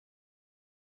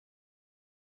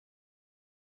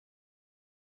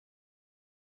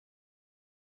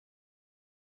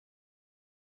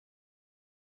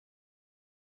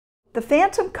The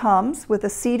Phantom comes with a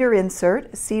Cedar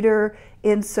insert. A Cedar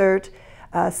insert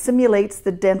simulates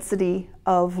the density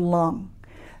of lung.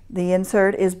 The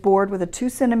insert is bored with a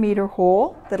 2-centimeter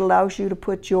hole that allows you to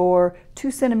put your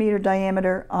 2-centimeter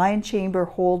diameter ion chamber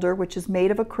holder, which is made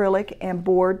of acrylic and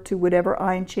bored to whatever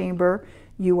ion chamber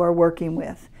you are working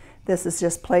with. This is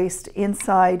just placed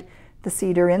inside the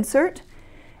Cedar insert,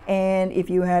 and if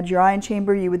you had your ion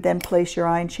chamber, you would then place your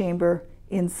ion chamber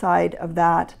inside of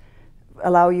that,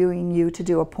 allowing you to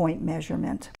do a point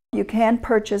measurement. You can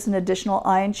purchase an additional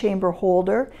ion chamber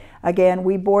holder. Again,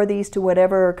 we bore these to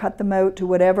whatever, or cut them out to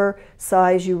whatever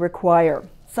size you require.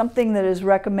 Something that is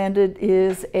recommended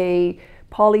is a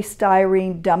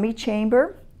polystyrene dummy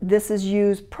chamber. This is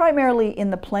used primarily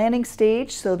in the planning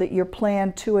stage so that you're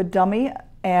planned to a dummy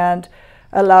and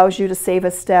allows you to save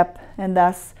a step and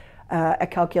thus a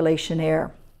calculation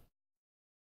error.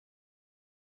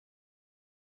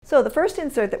 So the first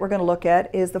insert that we're going to look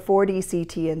at is the 4D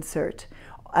CT insert.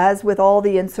 As with all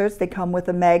the inserts, they come with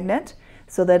a magnet,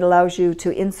 so that allows you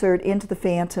to insert into the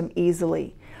Phantom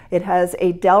easily. It has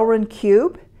a Delrin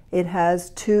cube, it has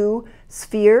 2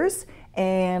 spheres,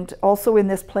 and also in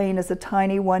this plane is a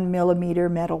tiny 1mm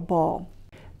metal ball.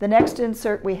 The next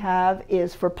insert we have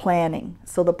is for planning.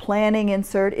 So the planning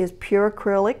insert is pure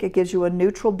acrylic. It gives you a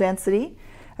neutral density.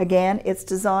 Again, it's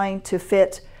designed to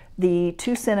fit the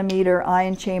 2-centimeter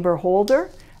ion chamber holder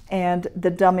and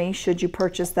the dummy, should you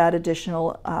purchase that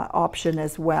additional option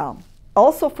as well.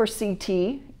 Also for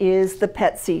CT is the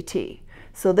PET CT.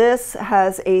 So this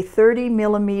has a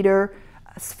 30mm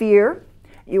sphere.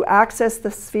 You access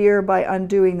the sphere by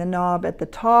undoing the knob at the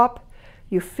top.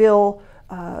 You fill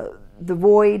the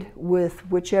void with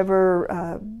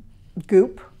whichever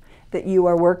goop that you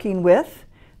are working with,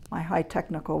 my high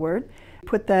technical word.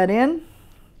 Put that in,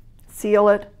 seal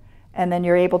it, and then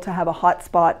you're able to have a hot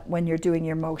spot when you're doing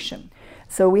your motion.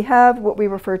 So we have what we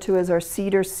refer to as our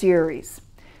Cedar Series.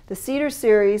 The Cedar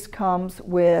Series comes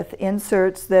with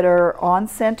inserts that are on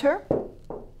center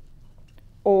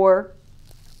or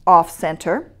off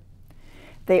center.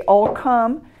 They all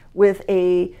come with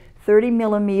a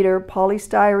 30mm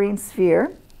polystyrene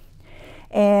sphere,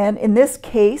 and in this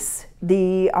case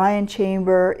the ion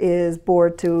chamber is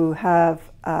bored to have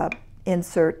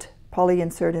poly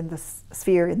insert in the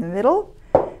sphere in the middle.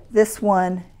 This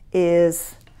one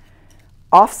is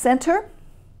off center,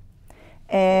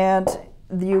 and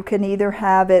you can either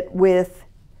have it with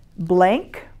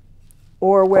blank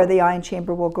or where the ion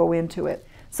chamber will go into it.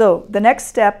 So the next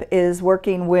step is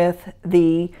working with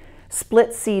the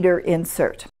split Cedar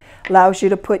insert. Allows you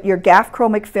to put your GAF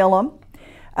chromic film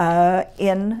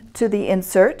into the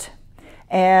insert,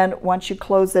 and once you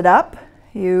close it up,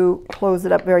 you close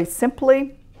it up very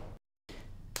simply,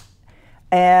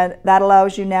 and that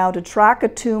allows you now to track a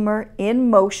tumor in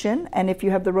motion, and if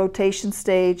you have the rotation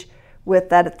stage, with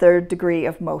that 3rd degree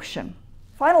of motion.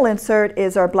 Final insert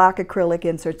is our black acrylic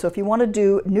insert. So if you want to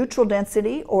do neutral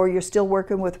density or you're still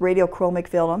working with radiochromic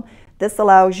film, this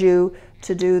allows you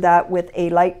to do that with a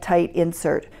light tight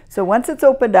insert. So once it's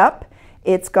opened up,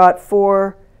 it's got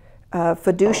 4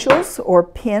 fiducials or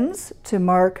pins to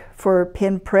mark for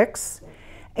pin pricks.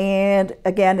 And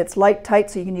again, it's light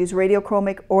tight, so you can use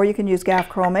radiochromic or you can use GAF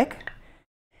chromic.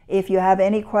 If you have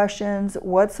any questions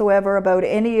whatsoever about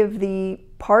any of the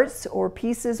parts or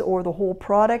pieces or the whole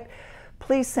product,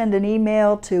 please send an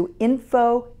email to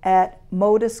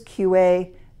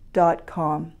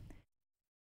info@modusqa.com.